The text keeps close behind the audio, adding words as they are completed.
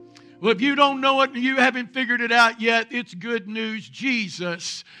Well, if you don't know it and you haven't figured it out yet, it's good news.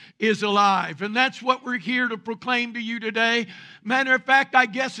 Jesus is alive. And that's what we're here to proclaim to you today. Matter of fact, I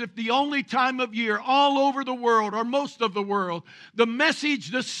guess if the only time of year all over the world, or most of the world,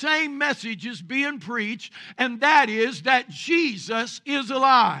 the same message is being preached, and that is that Jesus is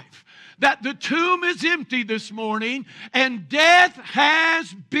alive. That the tomb is empty this morning, and death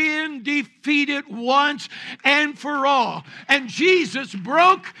has been defeated once and for all. And Jesus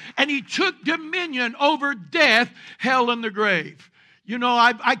broke and He took dominion over death, hell, and the grave. You know,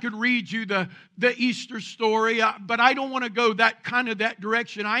 I could read you the Easter story, but I don't want to go that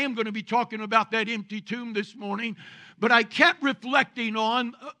direction. I am going to be talking about that empty tomb this morning. But I kept reflecting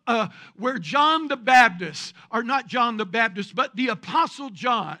on where John the Baptist, or not John the Baptist, but the Apostle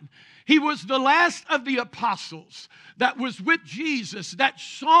John. He was the last of the apostles that was with Jesus, that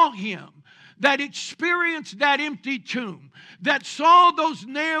saw Him, that experienced that empty tomb, that saw those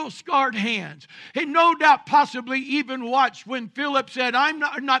nail-scarred hands, and no doubt possibly even watched when Philip said,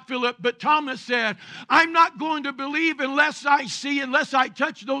 but Thomas said, I'm not going to believe unless I see, unless I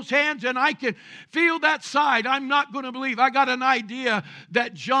touch those hands and I can feel that side. I'm not going to believe. I got an idea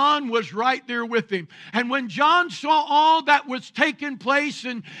that John was right there with him. And when John saw all that was taking place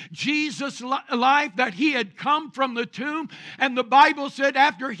in Jesus' life, that He had come from the tomb, and the Bible said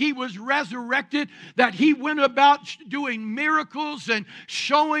after He was resurrected, that He went about doing miracles and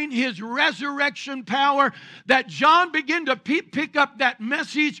showing His resurrection power, that John began to pick up that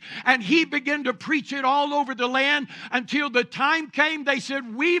message, and he began to preach it all over the land until the time came they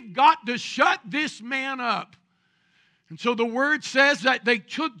said, we've got to shut this man up. And so the Word says that they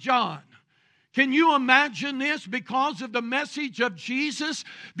took John. Can you imagine this? Because of the message of Jesus,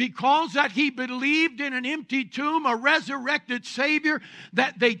 because that He believed in an empty tomb, a resurrected Savior,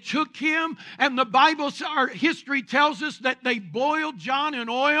 that they took Him, and the Bible, our history tells us that they boiled John in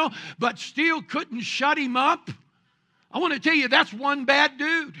oil, but still couldn't shut him up. I want to tell you, that's one bad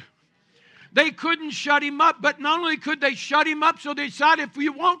dude. They couldn't shut him up, but not only could they shut him up, so they decided if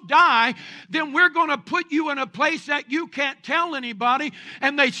you won't die, then we're going to put you in a place that you can't tell anybody.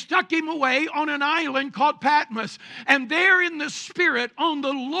 And they stuck him away on an island called Patmos. And there in the Spirit on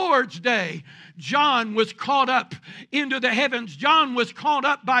the Lord's day, John was caught up into the heavens. John was caught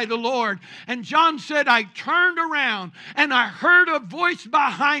up by the Lord. And John said, I turned around and I heard a voice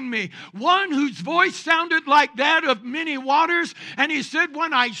behind me, one whose voice sounded like that of many waters. And he said,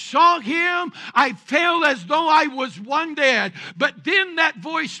 when I saw Him, I felt as though I was one dead. But then that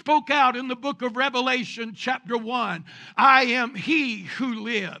voice spoke out in the book of Revelation chapter 1. I am He who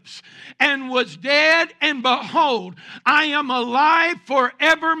lives and was dead, and behold, I am alive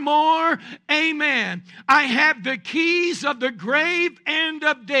forevermore. Amen. I have the keys of the grave and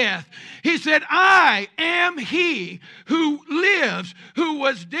of death. He said, I am He who lives, who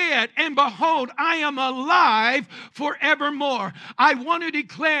was dead, and behold, I am alive forevermore. I want to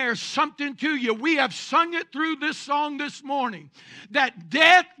declare something to you. We have sung it through this song this morning, that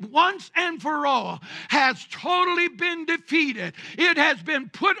death once and for all has totally been defeated. It has been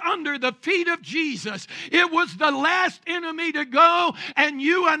put under the feet of Jesus. It was the last enemy to go, and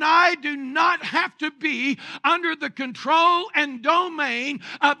you and I do not have to be under the control and domain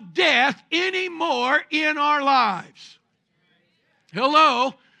of death anymore in our lives.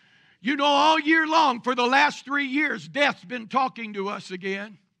 Hello? You know, all year long, for the last 3 years, death's been talking to us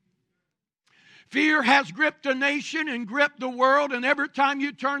again. Fear has gripped a nation and gripped the world, and every time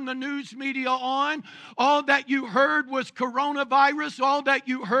you turn the news media on, all that you heard was coronavirus. All that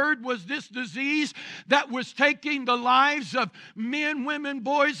you heard was this disease that was taking the lives of men, women,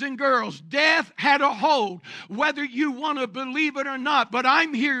 boys, and girls. Death had a hold, whether you want to believe it or not. But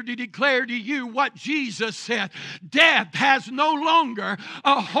I'm here to declare to you what Jesus said. Death has no longer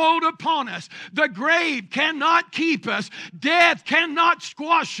a hold upon us. The grave cannot keep us. Death cannot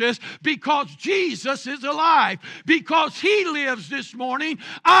squash us, because Jesus is alive. Because He lives this morning,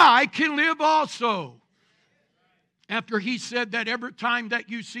 I can live also. After He said that, every time that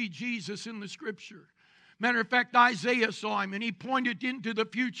you see Jesus in the Scripture, matter of fact, Isaiah saw Him and he pointed into the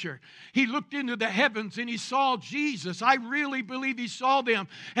future. He looked into the heavens and he saw Jesus. I really believe he saw them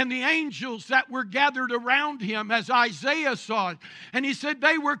and the angels that were gathered around Him as Isaiah saw it. And he said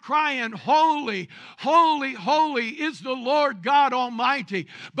they were crying, holy, holy, holy is the Lord God Almighty.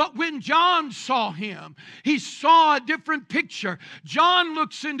 But when John saw Him, he saw a different picture. John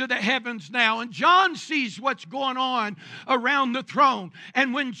looks into the heavens now, and John sees what's going on around the throne.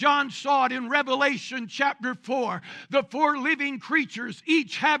 And when John saw it in Revelation chapter chapter 4, the four living creatures,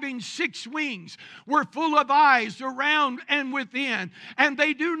 each having 6 wings, were full of eyes around and within, and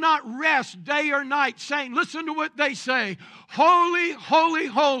they do not rest day or night, saying, listen to what they say, holy, holy,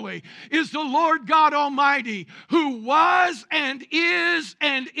 holy is the Lord God Almighty, who was and is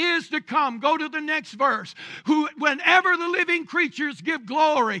to come. Go to the next verse. Who, whenever the living creatures give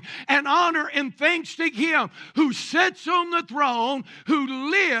glory and honor and thanks to Him who sits on the throne, who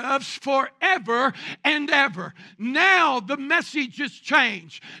lives forever and ever. Now the message has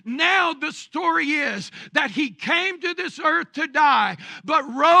changed. Now the story is that He came to this earth to die, but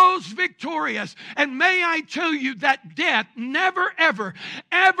rose victorious. And may I tell you that death never, ever,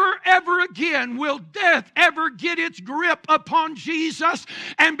 ever, ever again will death ever get its grip upon Jesus.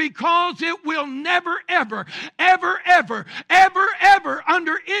 And because it will never, ever, ever, ever, ever, ever,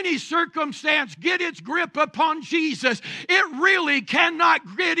 under any circumstance, get its grip upon Jesus, it really cannot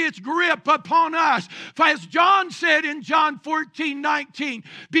get its grip upon us. For as John said in John 14:19,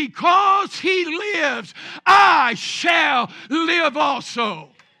 because He lives, I shall live also.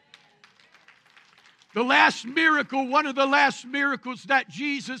 The last miracle, one of the last miracles that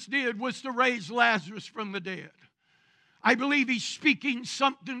Jesus did was to raise Lazarus from the dead. I believe He's speaking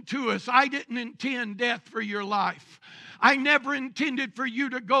something to us. I didn't intend death for your life. I never intended for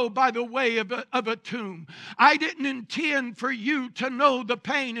you to go by the way of a tomb. I didn't intend for you to know the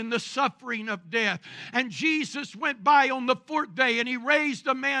pain and the suffering of death. And Jesus went by on the 4th day and He raised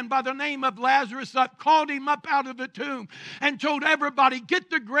a man by the name of Lazarus up, called him up out of the tomb, and told everybody, get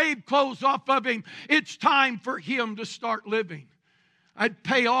the grave clothes off of him. It's time for him to start living. I'd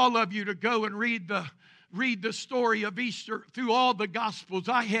pay all of you to go and read the story of Easter through all the Gospels.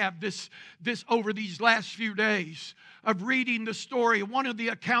 I have this over these last few days of reading the story. One of the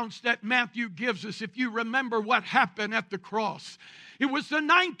accounts that Matthew gives us, if you remember what happened at the cross. It was the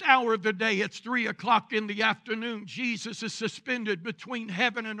 9th hour of the day. It's 3 o'clock in the afternoon. Jesus is suspended between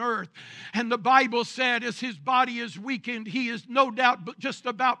heaven and earth. And the Bible said as His body is weakened, He is no doubt just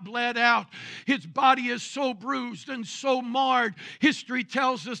about bled out. His body is so bruised and so marred. History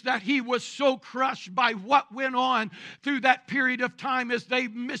tells us that He was so crushed by what went on through that period of time as they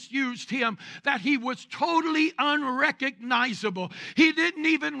misused Him that He was totally unrecognizable. He didn't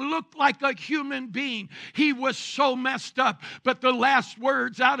even look like a human being. He was so messed up. But the last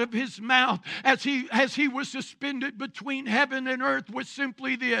words out of His mouth as he was suspended between heaven and earth was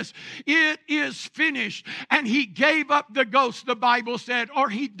simply this: it is finished. And He gave up the ghost, the Bible said, or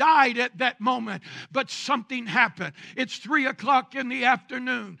He died at that moment. But something happened. It's 3 o'clock in the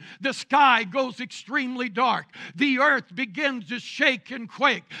afternoon. The sky goes extremely dark. The earth begins to shake and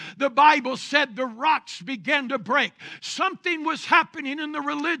quake. The Bible said the rocks began to break. Something was happening in the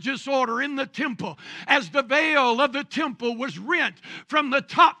religious order in the temple as the veil of the temple was rent from the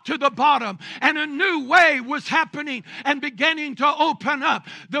top to the bottom, and a new way was happening and beginning to open up.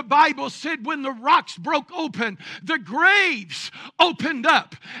 The Bible said when the rocks broke open, the graves opened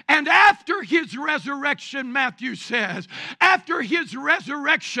up. And after His resurrection, Matthew says, after His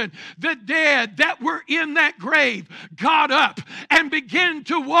resurrection, the dead that were in that grave got up and began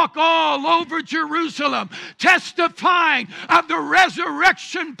to walk all over Jerusalem, testifying of the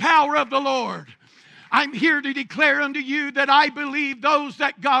resurrection power of the Lord. I'm here to declare unto you that I believe those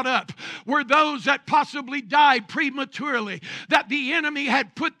that got up were those that possibly died prematurely, that the enemy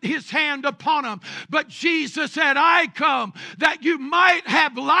had put his hand upon them. But Jesus said, I come that you might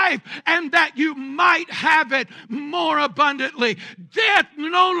have life and that you might have it more abundantly. Death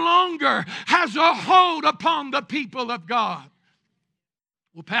no longer has a hold upon the people of God.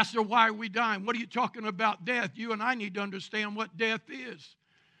 Well, Pastor, why are we dying? What are you talking about death? You and I need to understand what death is,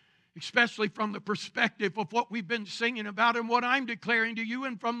 especially from the perspective of what we've been singing about and what I'm declaring to you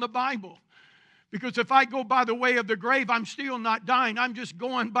and from the Bible. Because if I go by the way of the grave, I'm still not dying. I'm just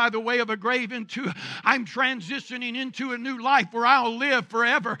going by the way of a grave I'm transitioning into a new life where I'll live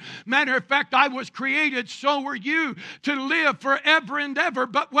forever. Matter of fact, I was created, so were you, to live forever and ever.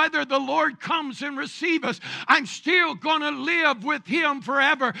 But whether the Lord comes and receives us, I'm still going to live with Him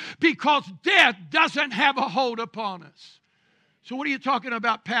forever because death doesn't have a hold upon us. So what are you talking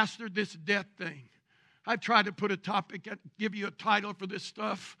about, Pastor, this death thing? I've tried to put a topic, give you a title for this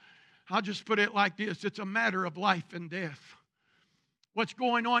stuff. I'll just put it like this: it's a matter of life and death. What's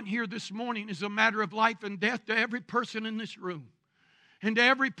going on here this morning is a matter of life and death to every person in this room. And to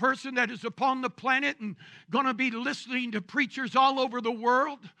every person that is upon the planet and going to be listening to preachers all over the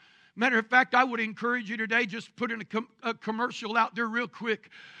world. Matter of fact, I would encourage you today, just put in a commercial out there real quick.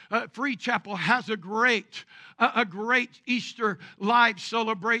 Free Chapel has a great Easter live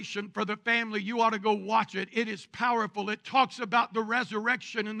celebration for the family. You ought to go watch it. It is powerful. It talks about the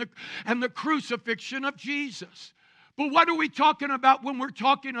resurrection and the crucifixion of Jesus. But what are we talking about when we're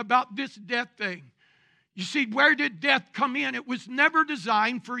talking about this death thing? You see, where did death come in? It was never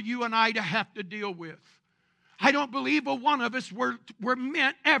designed for you and I to have to deal with. I don't believe a one of us were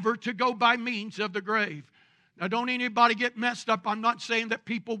meant ever to go by means of the grave. Now, don't anybody get messed up. I'm not saying that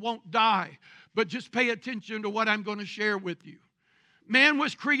people won't die, but just pay attention to what I'm going to share with you. Man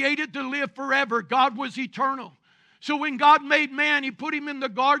was created to live forever. God was eternal. So when God made man, He put him in the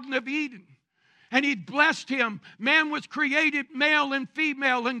Garden of Eden. And He blessed him. Man was created male and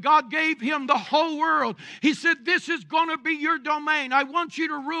female, and God gave him the whole world. He said, this is going to be your domain. I want you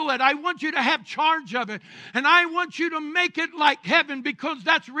to rule it. I want you to have charge of it. And I want you to make it like heaven, because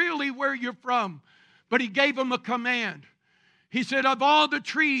that's really where you're from. But He gave him a command. He said, of all the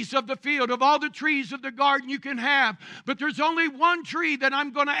trees of the field, of all the trees of the garden you can have, but there's only one tree that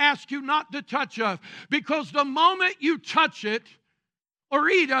I'm going to ask you not to touch of, because the moment you touch it, or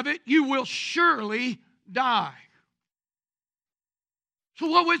eat of it, you will surely die. So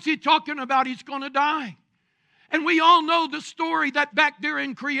what was He talking about? He's going to die. And we all know the story that back there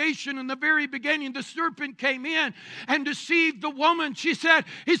in creation, in the very beginning, the serpent came in and deceived the woman. He said,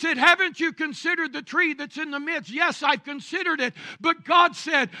 haven't you considered the tree that's in the midst? Yes, I've considered it. But God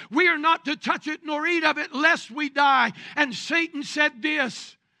said, we are not to touch it nor eat of it lest we die. And Satan said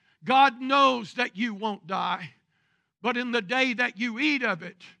this, God knows that you won't die. But in the day that you eat of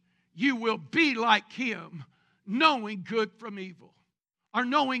it, you will be like Him, knowing good from evil, or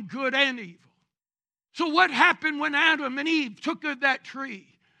knowing good and evil. So what happened when Adam and Eve took of that tree?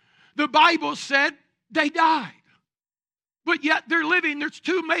 The Bible said they died. But yet they're living. There's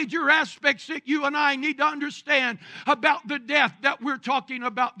two major aspects that you and I need to understand about the death that we're talking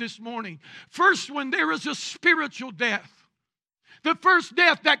about this morning. First one, there is a spiritual death. The first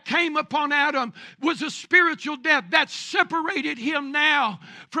death that came upon Adam was a spiritual death that separated him now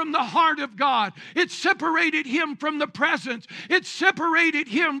from the heart of God. It separated him from the presence. It separated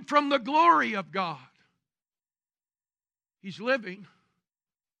him from the glory of God. He's living,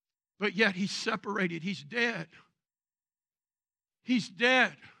 but yet he's separated. He's dead. He's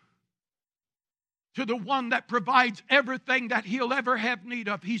dead to the one that provides everything that he'll ever have need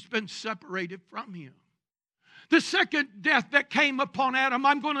of. He's been separated from Him. The second death that came upon Adam,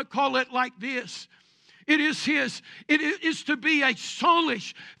 I'm going to call it like this. It is to be a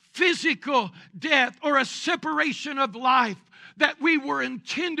soulish, physical death, or a separation of life that we were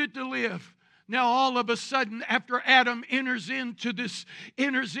intended to live. Now all of a sudden, after Adam enters into this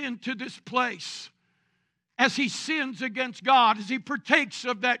place, as he sins against God, as he partakes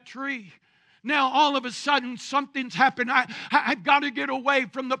of that tree, now all of a sudden something's happened. I've got to get away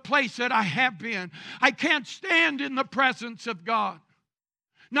from the place that I have been. I can't stand in the presence of God.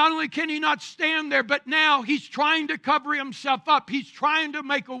 Not only can he not stand there, but now he's trying to cover himself up. He's trying to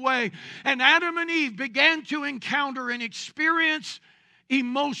make a way. And Adam and Eve began to encounter and experience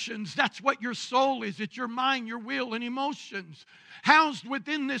emotions. That's what your soul is. It's your mind, your will, and emotions housed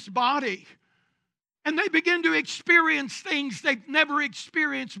within this body. And they begin to experience things they've never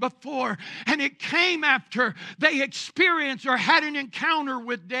experienced before. And it came after they experienced or had an encounter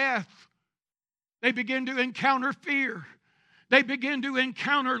with death. They begin to encounter fear. They begin to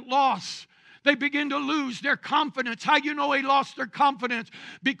encounter loss. They begin to lose their confidence. How you know they lost their confidence?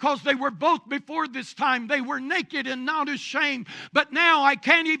 Because they were both before this time. They were naked and not ashamed. But now I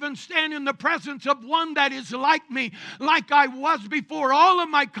can't even stand in the presence of one that is like me, like I was before. All of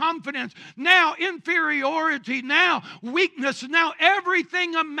my confidence, now inferiority, now weakness, now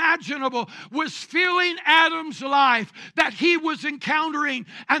everything imaginable was filling Adam's life that he was encountering.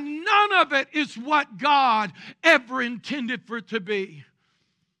 And none of it is what God ever intended for it to be.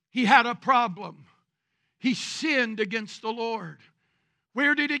 He had a problem. He sinned against the Lord.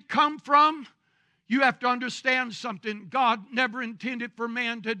 Where did it come from? You have to understand something. God never intended for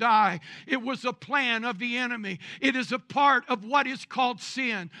man to die. It was a plan of the enemy. It is a part of what is called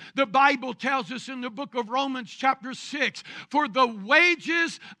sin. The Bible tells us in the book of Romans chapter 6, for the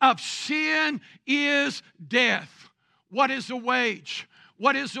wages of sin is death. What is a wage?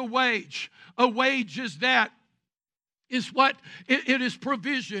 What is a wage? A wage is that. It is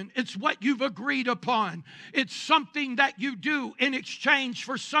provision. It's what you've agreed upon. It's something that you do in exchange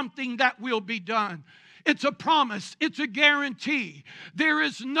for something that will be done. It's a promise. It's a guarantee. There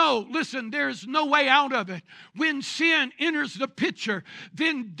is no way out of it. When sin enters the picture,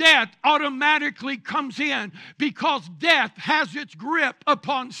 then death automatically comes in because death has its grip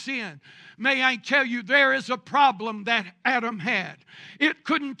upon sin. May I tell you, there is a problem that Adam had. It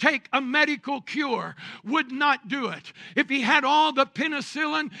couldn't take a medical cure, would not do it. If he had all the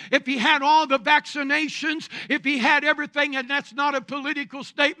penicillin, if he had all the vaccinations, if he had everything, and that's not a political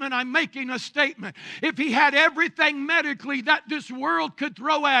statement, I'm making a statement. If he had everything medically that this world could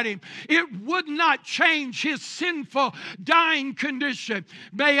throw at him, it would not change his sinful, dying condition.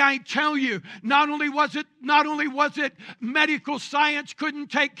 May I tell you, not only was it medical science couldn't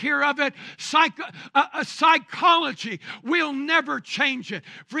take care of it, psychology will never change it.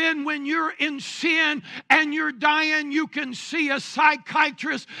 Friend, when you're in sin and you're dying, you can see a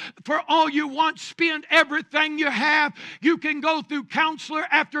psychiatrist for all you want, spend everything you have. You can go through counselor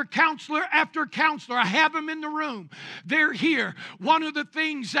after counselor after counselor. I have them in the room. They're here. One of the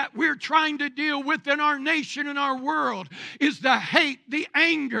things that we're trying to deal with in our nation and our world is the hate, the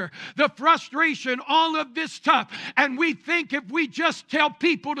anger, the frustration, all of this stuff. And we think if we just tell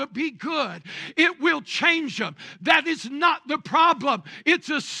people to be good, it will change them. That is not the problem. It's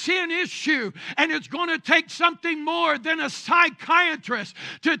a sin issue, and it's going to take something more than a psychiatrist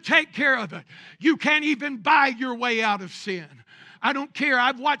to take care of it. You can't even buy your way out of sin. I don't care.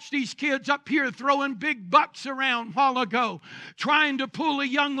 I've watched these kids up here throwing big bucks around a while ago, trying to pull a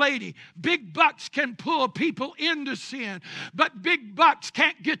young lady. Big bucks can pull people into sin, but big bucks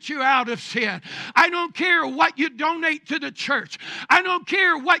can't get you out of sin. I don't care what you donate to the church. I don't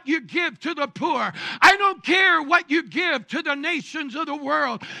care what you give to the poor. I don't care what you give to the nations of the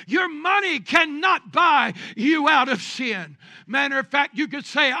world. Your money cannot buy you out of sin. Matter of fact, you could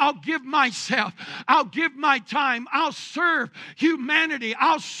say, I'll give myself. I'll give my time. I'll serve humanity.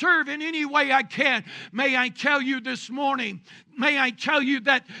 I'll serve in any way I can. May I tell you this morning, may I tell you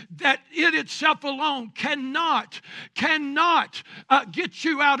that it itself alone cannot get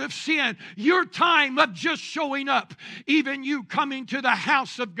you out of sin. Your time of just showing up, even you coming to the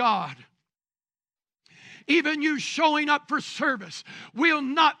house of God, even you showing up for service, will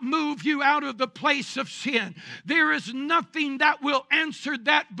not move you out of the place of sin. There is nothing that will answer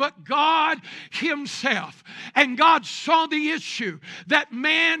that but God Himself. And God saw the issue that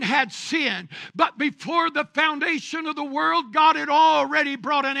man had sinned. But before the foundation of the world, God had already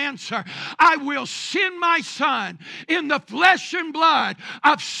brought an answer. I will send my Son in the flesh and blood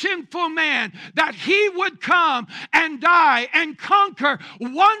of sinful man, that He would come and die and conquer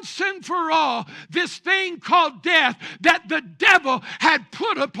once and for all this thing called death that the devil had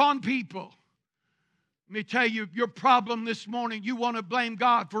put upon people. Let me tell you, your problem this morning, you want to blame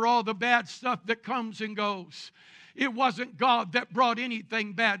God for all the bad stuff that comes and goes. It wasn't God that brought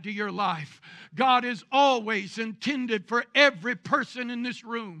anything bad to your life. God is always intended for every person in this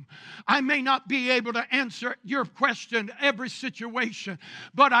room. I may not be able to answer your question, every situation,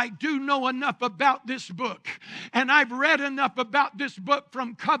 but I do know enough about this book, and I've read enough about this book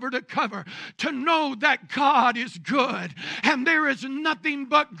from cover to cover to know that God is good, and there is nothing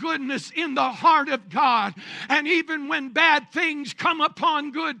but goodness in the heart of God. And even when bad things come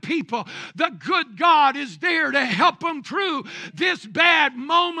upon good people, the good God is there to help them through this bad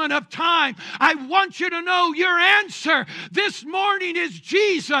moment of time. I want you to know your answer this morning is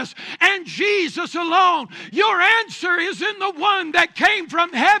Jesus and Jesus alone. Your answer is in the one that came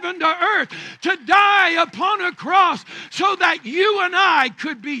from heaven to earth to die upon a cross so that you and I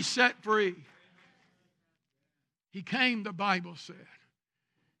could be set free. He came, the Bible said.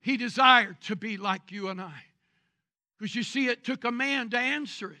 He desired to be like you and I. Because you see, it took a man to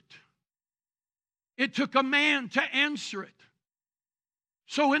answer it. It took a man to answer it.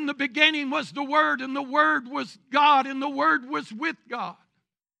 So in the beginning was the Word, and the Word was God, and the Word was with God.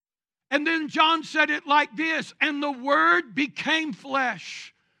 And then John said it like this, and the Word became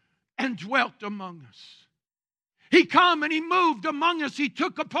flesh and dwelt among us. He come and He moved among us. He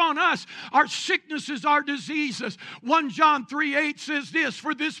took upon us our sicknesses, our diseases. 1 John 3:8 says this,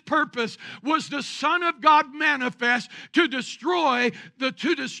 for this purpose was the Son of God manifest to destroy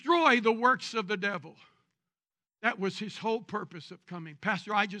the works of the devil. That was His whole purpose of coming.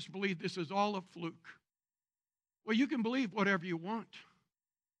 Pastor, I just believe this is all a fluke. Well, you can believe whatever you want.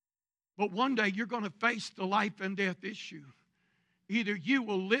 But one day you're going to face the life and death issue. Either you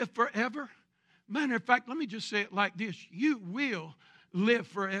will live forever. Matter of fact, let me just say it like this. You will live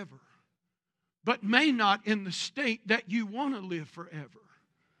forever. But may not in the state that you want to live forever.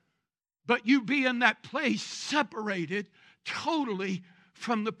 But you be in that place separated totally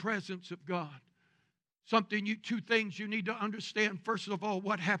from the presence of God. Two things you need to understand. First of all,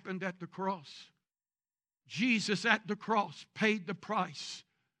 what happened at the cross. Jesus at the cross paid the price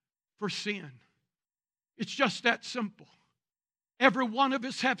for sin. It's just that simple. Every one of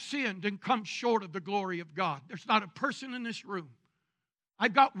us have sinned and come short of the glory of God. There's not a person in this room.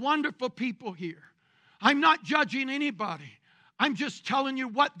 I've got wonderful people here. I'm not judging anybody. I'm just telling you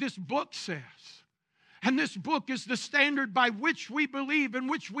what this book says. And this book is the standard by which we believe and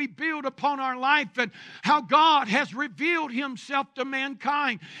which we build upon our life and how God has revealed Himself to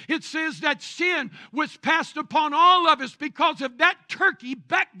mankind. It says that sin was passed upon all of us because of that turkey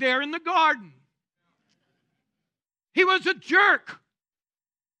back there in the garden. He was a jerk.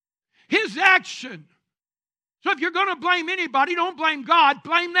 His action. So if you're going to blame anybody, don't blame God,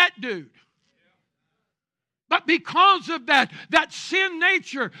 blame that dude. But because of that sin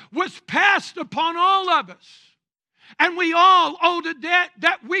nature was passed upon all of us. And we all owed a debt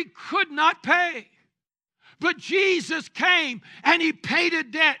that we could not pay. But Jesus came and He paid a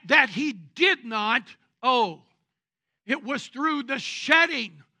debt that He did not owe. It was through the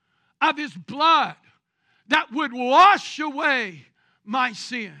shedding of His blood that would wash away my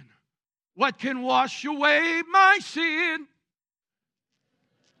sin. What can wash away my sin?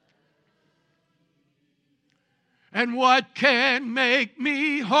 And what can make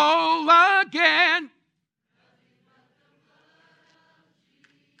me whole again?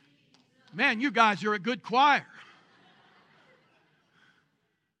 Man, you guys are a good choir.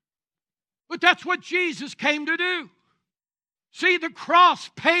 But that's what Jesus came to do. See, the cross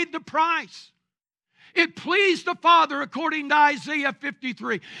paid the price. It pleased the Father, according to Isaiah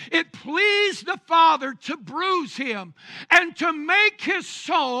 53. It pleased the Father to bruise Him and to make His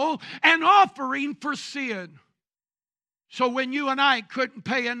soul an offering for sin. So when you and I couldn't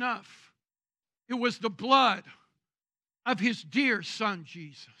pay enough, it was the blood of His dear Son,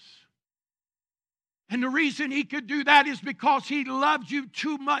 Jesus. And the reason He could do that is because He loved you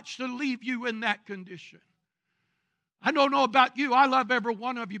too much to leave you in that condition. I don't know about you. I love every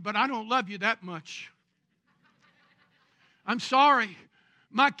one of you, but I don't love you that much. I'm sorry.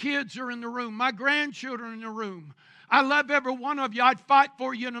 My kids are in the room. My grandchildren are in the room. I love every one of you. I'd fight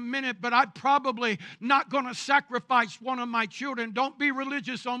for you in a minute, but I'm probably not going to sacrifice one of my children. Don't be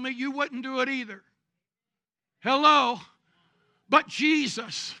religious on me. You wouldn't do it either. Hello? But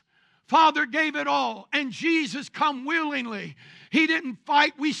Jesus, Father gave it all, and Jesus come willingly. He didn't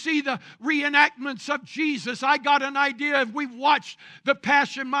fight. We see the reenactments of Jesus. I got an idea. If we watched The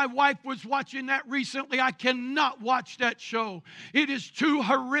Passion, my wife was watching that recently. I cannot watch that show. It is too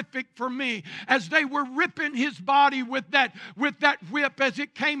horrific for me. As they were ripping His body with that whip as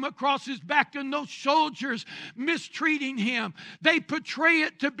it came across His back, and those soldiers mistreating Him. They portray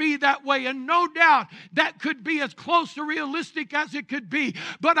it to be that way, and no doubt that could be as close to realistic as it could be.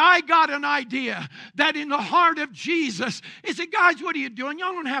 But I got an idea that in the heart of Jesus, He said, guys, what are you doing?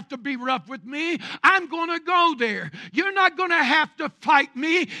 Y'all don't have to be rough with me. I'm going to go there. You're not going to have to fight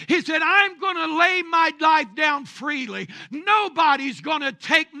me. He said, I'm going to lay my life down freely. Nobody's going to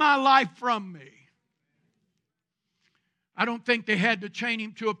take my life from me. I don't think they had to chain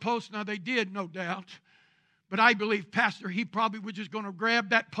Him to a post. Now, they did, no doubt. But I believe, Pastor, he probably was just going to grab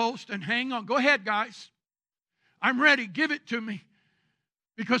that post and hang on. Go ahead, guys. I'm ready. Give it to me.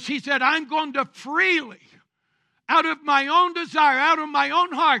 Because He said, I'm going to freely, out of my own desire, out of my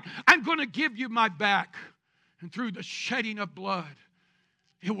own heart, I'm going to give you my back. And through the shedding of blood,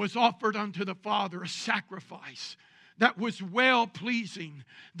 it was offered unto the Father, a sacrifice that was well-pleasing,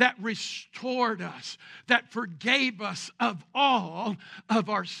 that restored us, that forgave us of all of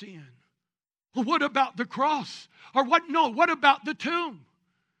our sin. Well, what about the cross? Or what? No, what about the tomb?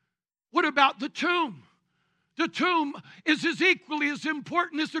 What about the tomb? The tomb is as equally as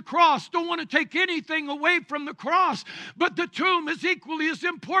important as the cross. Don't want to take anything away from the cross, but the tomb is equally as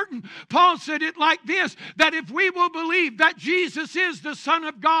important. Paul said it like this, that if we will believe that Jesus is the Son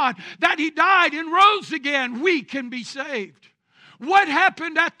of God, that He died and rose again, we can be saved. What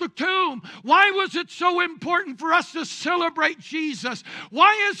happened at the tomb? Why was it so important for us to celebrate Jesus?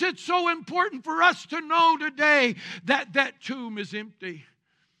 Why is it so important for us to know today that that tomb is empty?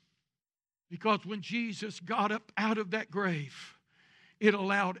 Because when Jesus got up out of that grave, it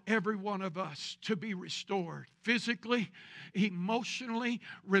allowed every one of us to be restored physically, emotionally,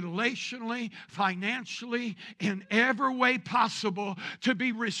 relationally, financially, in every way possible, to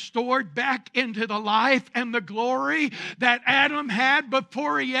be restored back into the life and the glory that Adam had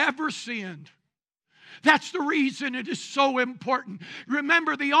before he ever sinned. That's the reason it is so important.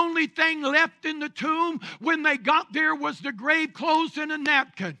 Remember, the only thing left in the tomb when they got there was the grave clothes and a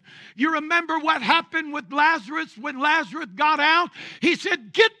napkin. You remember what happened with Lazarus when Lazarus got out? He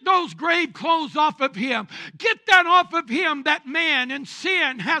said, get those grave clothes off of him. Get that off of him that man and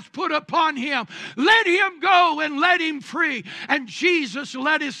sin has put upon him. Let him go and let him free. And Jesus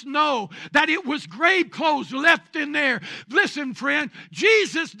let us know that it was grave clothes left in there. Listen, friend,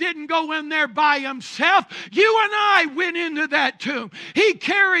 Jesus didn't go in there by himself. You and I went into that tomb. He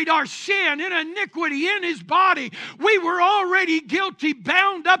carried our sin and iniquity in his body. We were already guilty,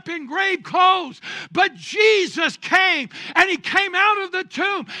 bound up in grave clothes. But Jesus came, and he came out of the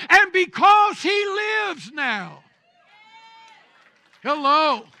tomb. And because he lives now.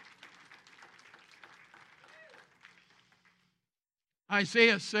 Hello.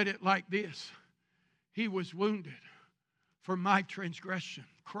 Isaiah said it like this. He was wounded for my transgression,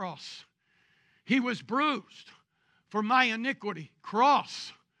 cross. He was bruised for my iniquity,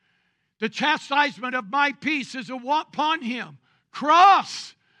 cross. The chastisement of my peace is upon him,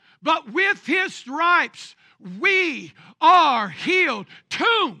 cross. But with his stripes we are healed,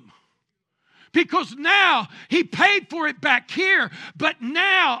 tomb. Because now he paid for it back here, but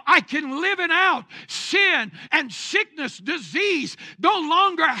now I can live it out. Sin and sickness, disease no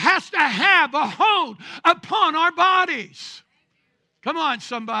longer has to have a hold upon our bodies. Come on,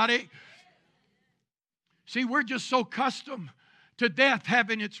 somebody. See, we're just so accustomed to death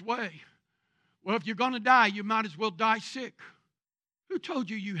having its way. Well, if you're going to die, you might as well die sick. Who told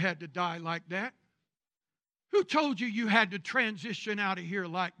you you had to die like that? Who told you you had to transition out of here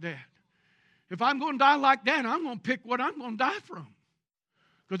like that? If I'm going to die like that, I'm going to pick what I'm going to die from.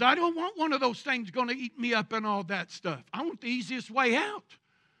 Because I don't want one of those things going to eat me up and all that stuff. I want the easiest way out.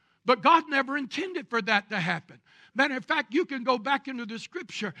 But God never intended for that to happen. Matter of fact, you can go back into the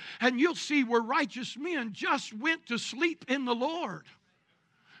Scripture and you'll see where righteous men just went to sleep in the Lord.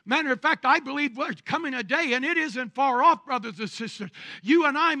 Matter of fact, I believe there's coming a day, and it isn't far off, brothers and sisters. You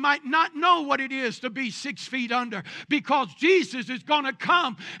and I might not know what it is to be 6 feet under, because Jesus is going to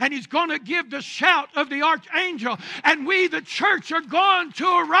come and he's going to give the shout of the archangel, and we, the church, are going to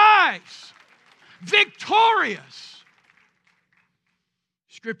arise victorious.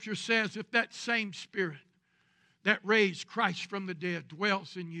 Scripture says, if that same Spirit that raised Christ from the dead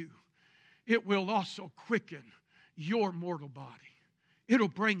dwells in you, it will also quicken your mortal body. It'll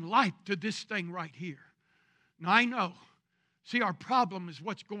bring life to this thing right here. Now, I know. See, our problem is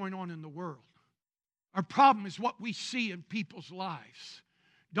what's going on in the world. Our problem is what we see in people's lives.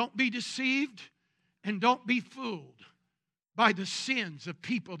 Don't be deceived and don't be fooled by the sins of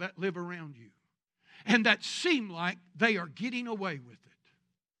people that live around you and that seem like they are getting away with it.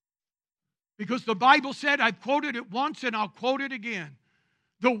 Because the Bible said, I've quoted it once and I'll quote it again.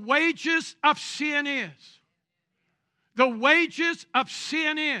 The wages of sin is. The wages of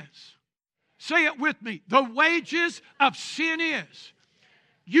sin is. Say it with me. The wages of sin is.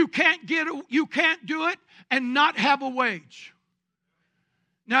 You can't do it and not have a wage.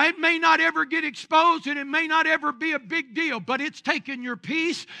 Now, it may not ever get exposed and it may not ever be a big deal, but it's taken your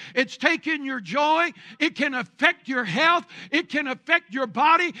peace, it's taken your joy, it can affect your health, it can affect your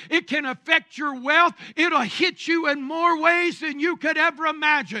body, it can affect your wealth. It'll hit you in more ways than you could ever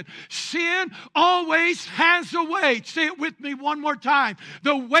imagine. Sin always has a wage. Say it with me one more time.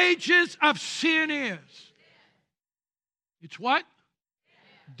 The wages of sin is. It's what?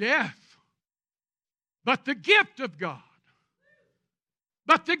 Death. But the gift of God.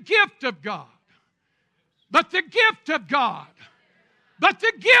 But the gift of God. But the gift of God. But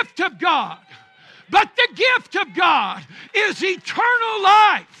the gift of God. But the gift of God is eternal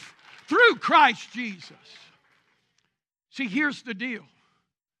life through Christ Jesus. See, here's the deal.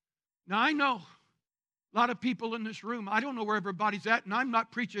 Now, I know a lot of people in this room, I don't know where everybody's at, and I'm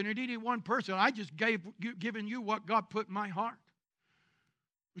not preaching at any one person. I just given you what God put in my heart.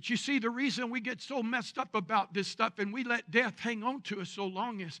 But you see, the reason we get so messed up about this stuff and we let death hang on to us so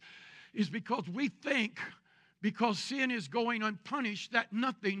long is because we think because sin is going unpunished that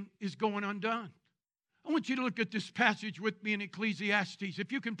nothing is going undone. I want you to look at this passage with me in Ecclesiastes.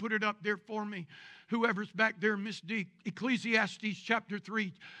 If you can put it up there for me, whoever's back there, Miss D. Ecclesiastes chapter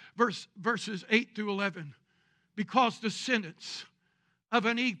 3, verses 8 through 11. Because the sentence of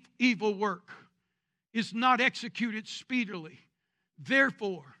an evil work is not executed speedily,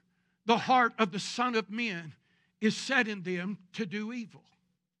 therefore, the heart of the Son of Men is set in them to do evil.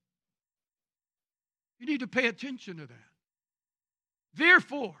 You need to pay attention to that.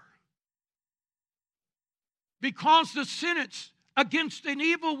 Therefore, because the sentence against an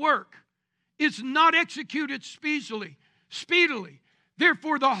evil work is not executed speedily,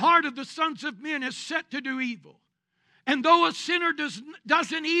 Therefore, the heart of the sons of men is set to do evil. And though a sinner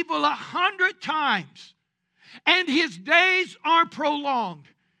does an evil 100 times, and his days are prolonged,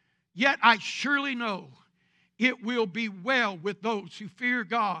 yet I surely know it will be well with those who fear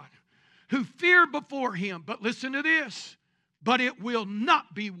God, who fear before him. But listen to this, but it will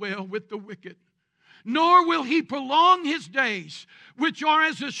not be well with the wicked, nor will he prolong his days, which are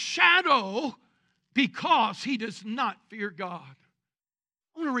as a shadow, because he does not fear God.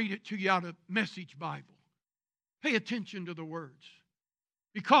 I want to read it to you out of Message Bible. Pay attention to the words.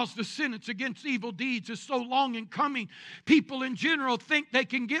 Because the sentence against evil deeds is so long in coming, people in general think they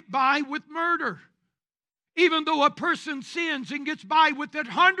can get by with murder. Even though a person sins and gets by with it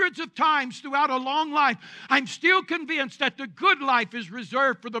hundreds of times throughout a long life, I'm still convinced that the good life is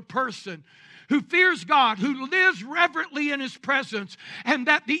reserved for the person who fears God, who lives reverently in his presence, and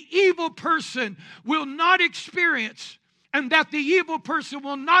that the evil person will not experience a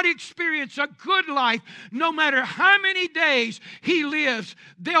good life no matter how many days he lives.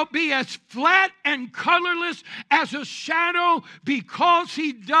 They'll be as flat and colorless as a shadow because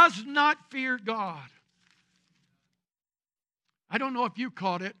he does not fear God. I don't know if you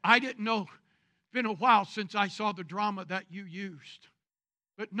caught it. I didn't know. It's been a while since I saw the drama that you used.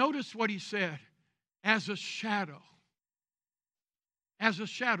 But notice what he said, as a shadow. As a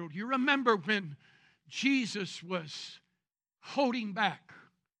shadow. Do you remember when Jesus was holding back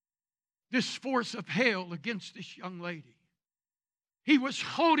this force of hell against this young lady? He was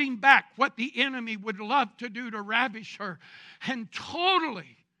holding back what the enemy would love to do to ravish her and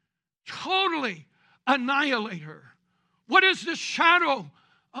totally annihilate her. What is the shadow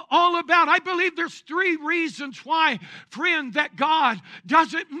all about? I believe there's 3 reasons why, friend, that God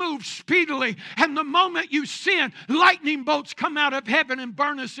doesn't move speedily. And the moment you sin, lightning bolts come out of heaven and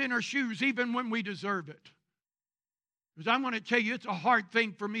burn us in our shoes, even when we deserve it. Because I want to tell you, it's a hard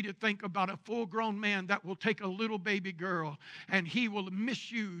thing for me to think about a full-grown man that will take a little baby girl and he will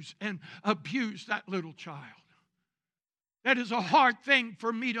misuse and abuse that little child. That is a hard thing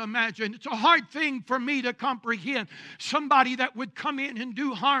for me to imagine. It's a hard thing for me to comprehend. Somebody that would come in and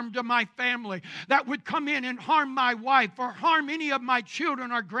do harm to my family, that would come in and harm my wife or harm any of my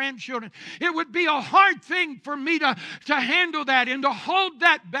children or grandchildren. It would be a hard thing for me to handle that and to hold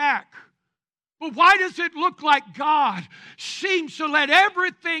that back. But why does it look like God seems to let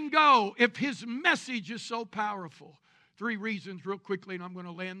everything go if his message is so powerful? 3 reasons real quickly, and I'm going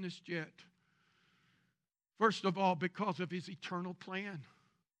to land this jet. First of all, because of his eternal plan.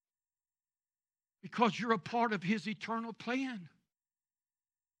 Because you're a part of his eternal plan.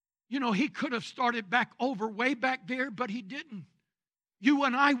 You know, he could have started back over way back there, but he didn't. You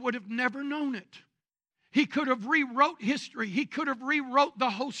and I would have never known it. He could have rewrote history. He could have rewrote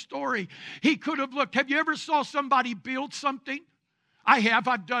the whole story. He could have looked. Have you ever saw somebody build something? I have.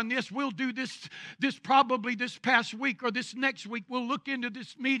 I've done this. We'll do this probably this past week or this next week. We'll look into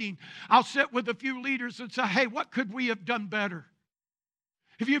this meeting. I'll sit with a few leaders and say, hey, what could we have done better?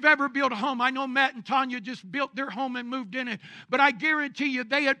 If you've ever built a home, I know Matt and Tanya just built their home and moved in it, but I guarantee you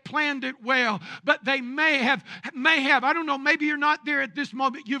they had planned it well, but they may have, I don't know, maybe you're not there at this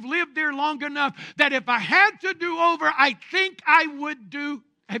moment. You've lived there long enough that if I had to do over, I think I would do.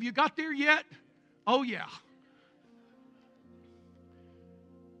 Have you got there yet? Oh, yeah.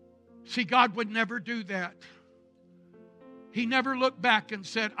 See, God would never do that. He never looked back and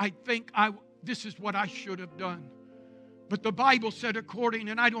said, I think this is what I should have done. But the Bible said according,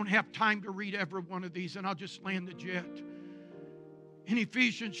 and I don't have time to read every one of these, and I'll just land the jet. In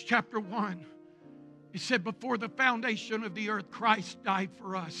Ephesians chapter 1, it said, before the foundation of the earth, Christ died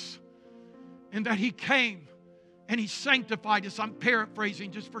for us. And that he came and he sanctified us. I'm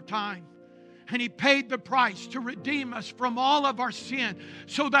paraphrasing just for time. And he paid the price to redeem us from all of our sin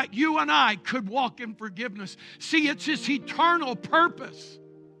so that you and I could walk in forgiveness. See, it's his eternal purpose.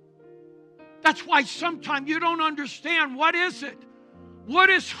 That's why sometimes you don't understand, what is it? What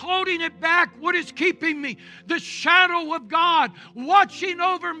is holding it back? What is keeping me? The shadow of God watching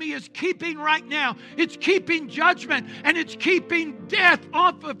over me is keeping right now. It's keeping judgment and it's keeping death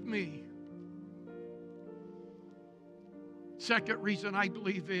off of me. Second reason I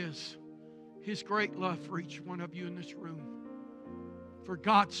believe is his great love for each one of you in this room. For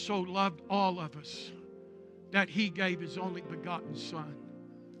God so loved all of us that he gave his only begotten Son.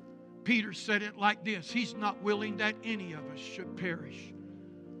 Peter said it like this: he's not willing that any of us should perish,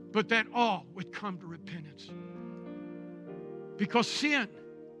 but that all would come to repentance. Because sin,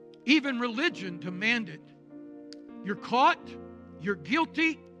 even religion, demanded. You're caught, you're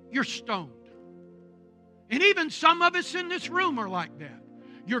guilty, you're stoned. And even some of us in this room are like that.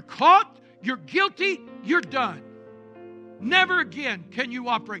 You're caught, you're guilty, you're done. Never again can you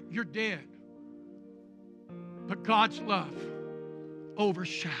operate. You're dead. But God's love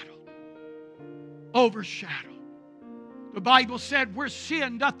overshadowed. Overshadowed. The Bible said, where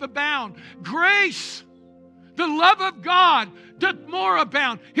sin doth abound, grace, the love of God, doth more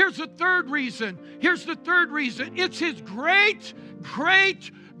abound. Here's the third reason. Here's the third reason. It's His great, great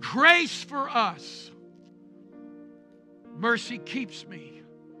grace for us. Mercy keeps me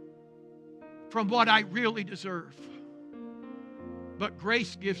from what I really deserve. But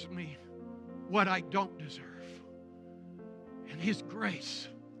grace gives me what I don't deserve. And His grace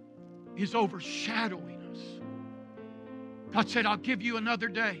is overshadowing us. God said, I'll give you another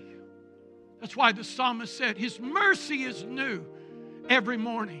day. That's why the psalmist said, His mercy is new every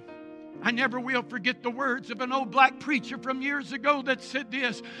morning. I never will forget the words of an old black preacher from years ago that said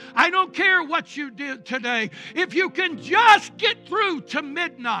this: I don't care what you did today, if you can just get through to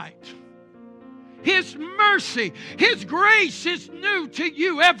midnight. His mercy, His grace is new to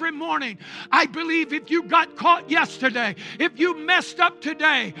you every morning. I believe if you got caught yesterday, if you messed up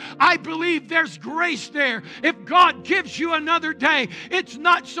today, I believe there's grace there. If God gives you another day, it's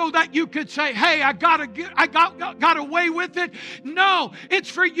not so that you could say, hey, I got away with it. No,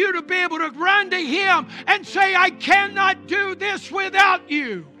 it's for you to be able to run to Him and say, I cannot do this without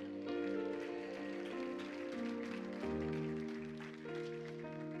you.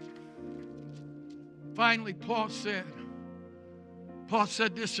 Finally, Paul said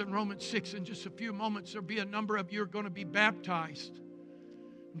this in Romans 6. In just a few moments, there'll be a number of you are going to be baptized.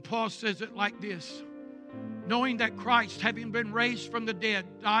 And Paul says it like this: knowing that Christ, having been raised from the dead,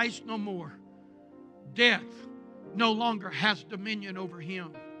 dies no more. Death no longer has dominion over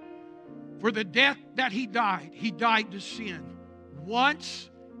Him. For the death that He died to sin once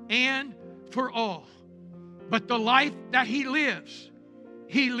and for all. But the life that He lives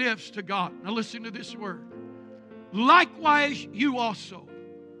to God. Now listen to this word. Likewise, you also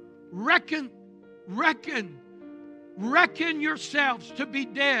reckon yourselves to be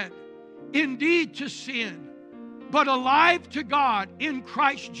dead indeed to sin, but alive to God in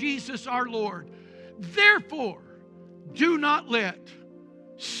Christ Jesus our Lord. Therefore, do not let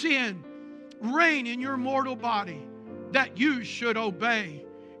sin reign in your mortal body, that you should obey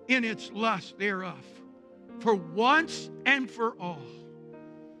in its lust thereof. For once and for all,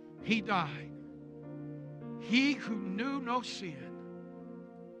 He died. He who knew no sin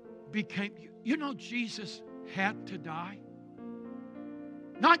became... You know, Jesus had to die.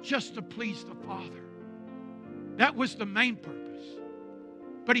 Not just to please the Father. That was the main purpose.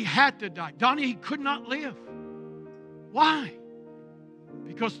 But He had to die. Donnie, He could not live. Why?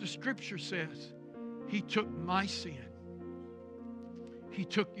 Because the Scripture says He took my sin. He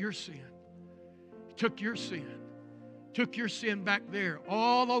took your sin. He took your sin. Took your sin back there,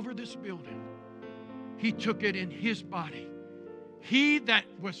 all over this building. He took it in His body. He that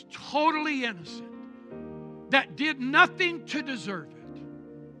was totally innocent, that did nothing to deserve it,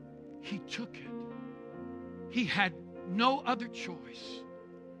 He took it. He had no other choice.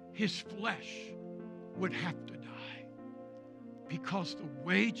 His flesh would have to die, because the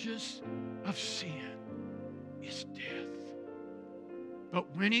wages of sin is death.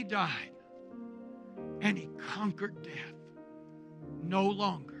 But when He died, and He conquered death, no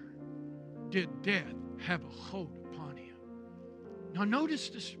longer did death have a hold upon Him. Now notice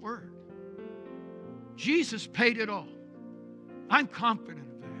this word. Jesus paid it all. I'm confident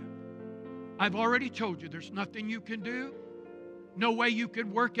of that. I've already told you there's nothing you can do. No way you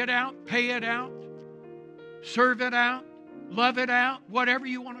can work it out, pay it out, serve it out, love it out, whatever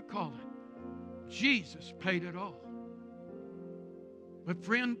you want to call it. Jesus paid it all. But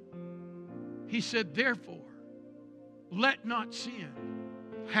friend, He said, therefore, let not sin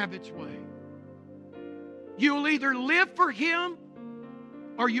have its way. You'll either live for Him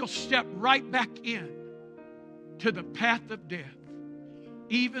or you'll step right back in to the path of death,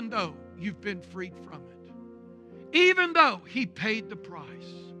 even though you've been freed from it. Even though He paid the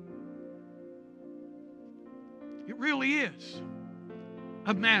price. It really is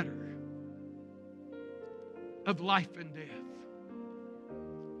a matter of life and death.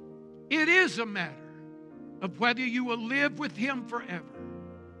 It is a matter of whether you will live with Him forever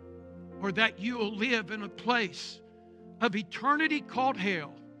or that you will live in a place of eternity called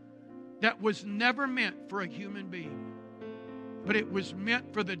hell that was never meant for a human being, but it was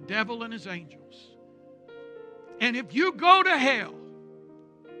meant for the devil and his angels. And if you go to hell,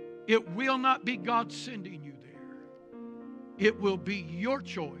 it will not be God sending you there. It will be your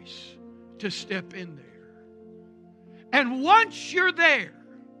choice to step in there. And once you're there,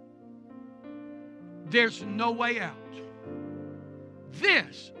 there's no way out.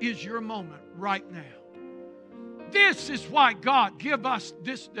 This is your moment right now. This is why God give us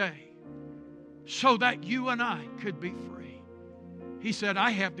this day, so that you and I could be free. He said,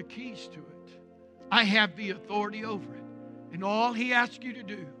 I have the keys to it. I have the authority over it. And all He asks you to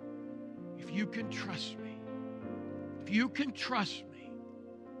do, if you can trust me, if you can trust me,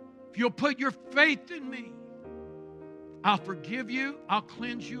 if you'll put your faith in me, I'll forgive you. I'll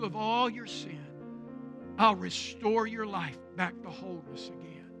cleanse you of all your sin. I'll restore your life back to wholeness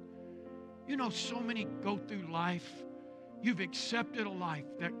again. You know, so many go through life. You've accepted a life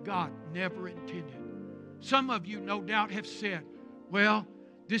that God never intended. Some of you, no doubt, have said, well,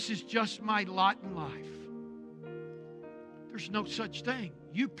 this is just my lot in life. There's no such thing.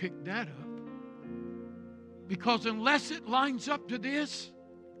 You picked that up. Because unless it lines up to this,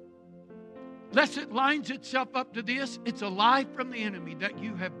 unless it lines itself up to this, it's a lie from the enemy that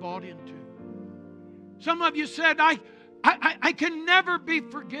you have bought into. Some of you said, I can never be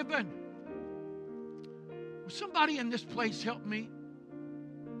forgiven. Will somebody in this place help me?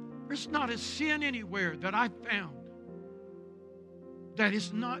 There's not a sin anywhere that I've found that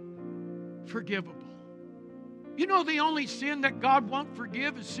is not forgivable. You know, the only sin that God won't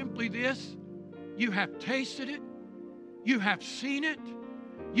forgive is simply this. You have tasted it. You have seen it.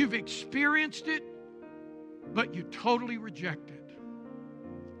 You've experienced it. But you totally reject it.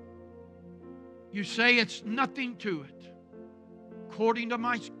 You say it's nothing to it. According to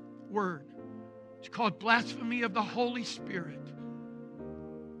my word, it's called blasphemy of the Holy Spirit.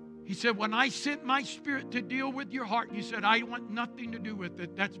 He said, when I sent my Spirit to deal with your heart, you said, I want nothing to do with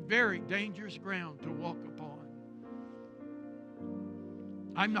it. That's very dangerous ground to walk upon.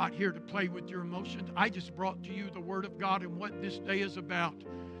 I'm not here to play with your emotions. I just brought to you the Word of God and what this day is about.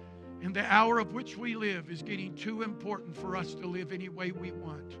 And the hour of which we live is getting too important for us to live any way we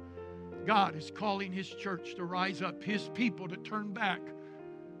want. God is calling His church to rise up, His people to turn back.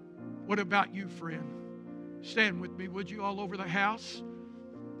 What about you, friend? Stand with me, would you, all over the house?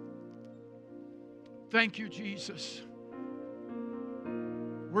 Thank you, Jesus.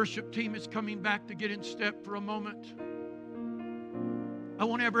 Worship team is coming back to get in step for a moment. I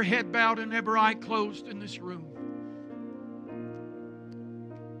want every head bowed and every eye closed in this room.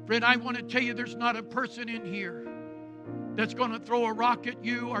 Friend, I want to tell you there's not a person in here that's going to throw a rock at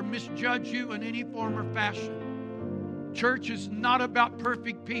you or misjudge you in any form or fashion. Church is not about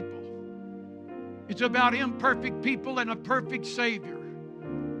perfect people. It's about imperfect people and a perfect Savior.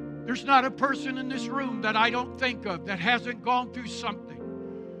 There's not a person in this room that I don't think of that hasn't gone through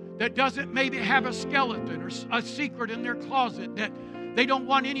something, that doesn't maybe have a skeleton or a secret in their closet that they don't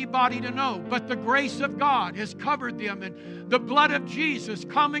want anybody to know. But the grace of God has covered them, and the blood of Jesus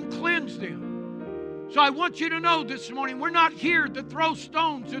come and cleanse them. So I want you to know this morning, we're not here to throw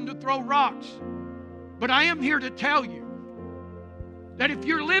stones and to throw rocks. But I am here to tell you that if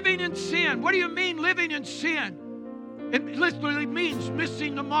you're living in sin, what do you mean living in sin? It literally means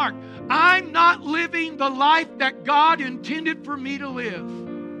missing the mark. I'm not living the life that God intended for me to live.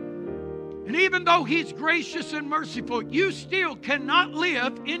 And even though He's gracious and merciful, you still cannot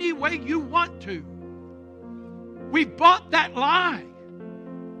live any way you want to. We bought that lie.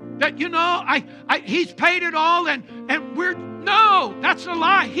 That, you know, He's paid it all and no, that's a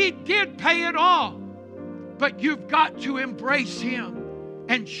lie. He did pay it all. But you've got to embrace Him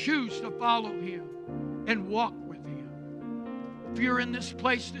and choose to follow Him and walk with Him. If you're in this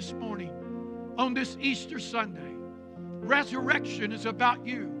place this morning, on this Easter Sunday, resurrection is about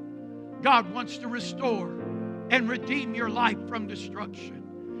you. God wants to restore and redeem your life from destruction.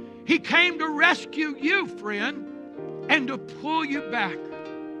 He came to rescue you, friend, and to pull you back.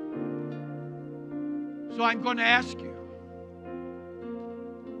 So I'm going to ask you,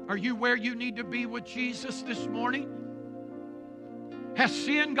 are you where you need to be with Jesus this morning? Has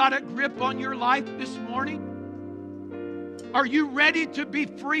sin got a grip on your life this morning? Are you ready to be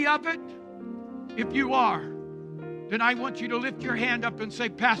free of it? If you are, then I want you to lift your hand up and say,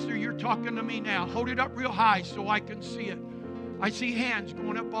 Pastor, you're talking to me now. Hold it up real high so I can see it. I see hands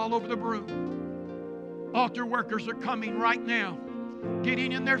going up all over the room. Altar workers are coming right now,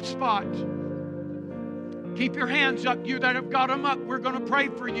 getting in their spot. Keep your hands up, you that have got them up. We're going to pray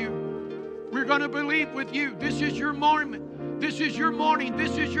for you. We're going to believe with you. This is your moment. This is your morning.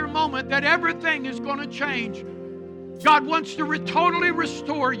 This is your moment that everything is going to change. God wants to totally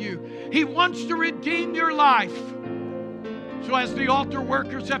restore you. He wants to redeem your life. So as the altar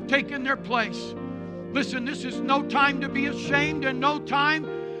workers have taken their place, listen, this is no time to be ashamed and no time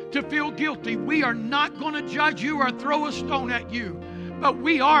to feel guilty. We are not going to judge you or throw a stone at you, but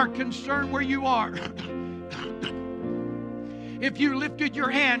we are concerned where you are. If you lifted your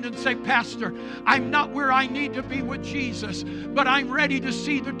hand and say, Pastor, I'm not where I need to be with Jesus, but I'm ready to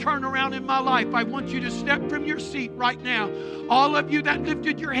see the turnaround in my life, I want you to step from your seat right now. All of you that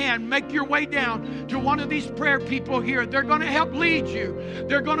lifted your hand, make your way down to one of these prayer people here. They're going to help lead you.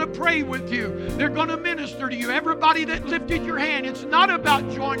 They're going to pray with you. They're going to minister to you. Everybody that lifted your hand, it's not about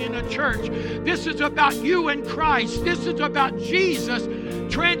joining a church. This is about you and Christ. This is about Jesus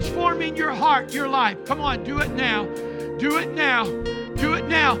transforming your heart, your life. Come on, do it now. Do it now. Do it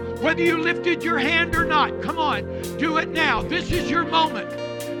now. Whether you lifted your hand or not, come on, do it now. This is your moment.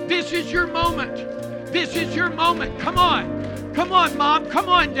 This is your moment. This is your moment. Come on. Come on, Mom. Come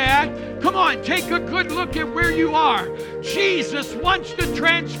on, Dad. Come on, take a good look at where you are. Jesus wants to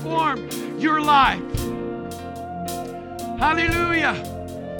transform your life. Hallelujah.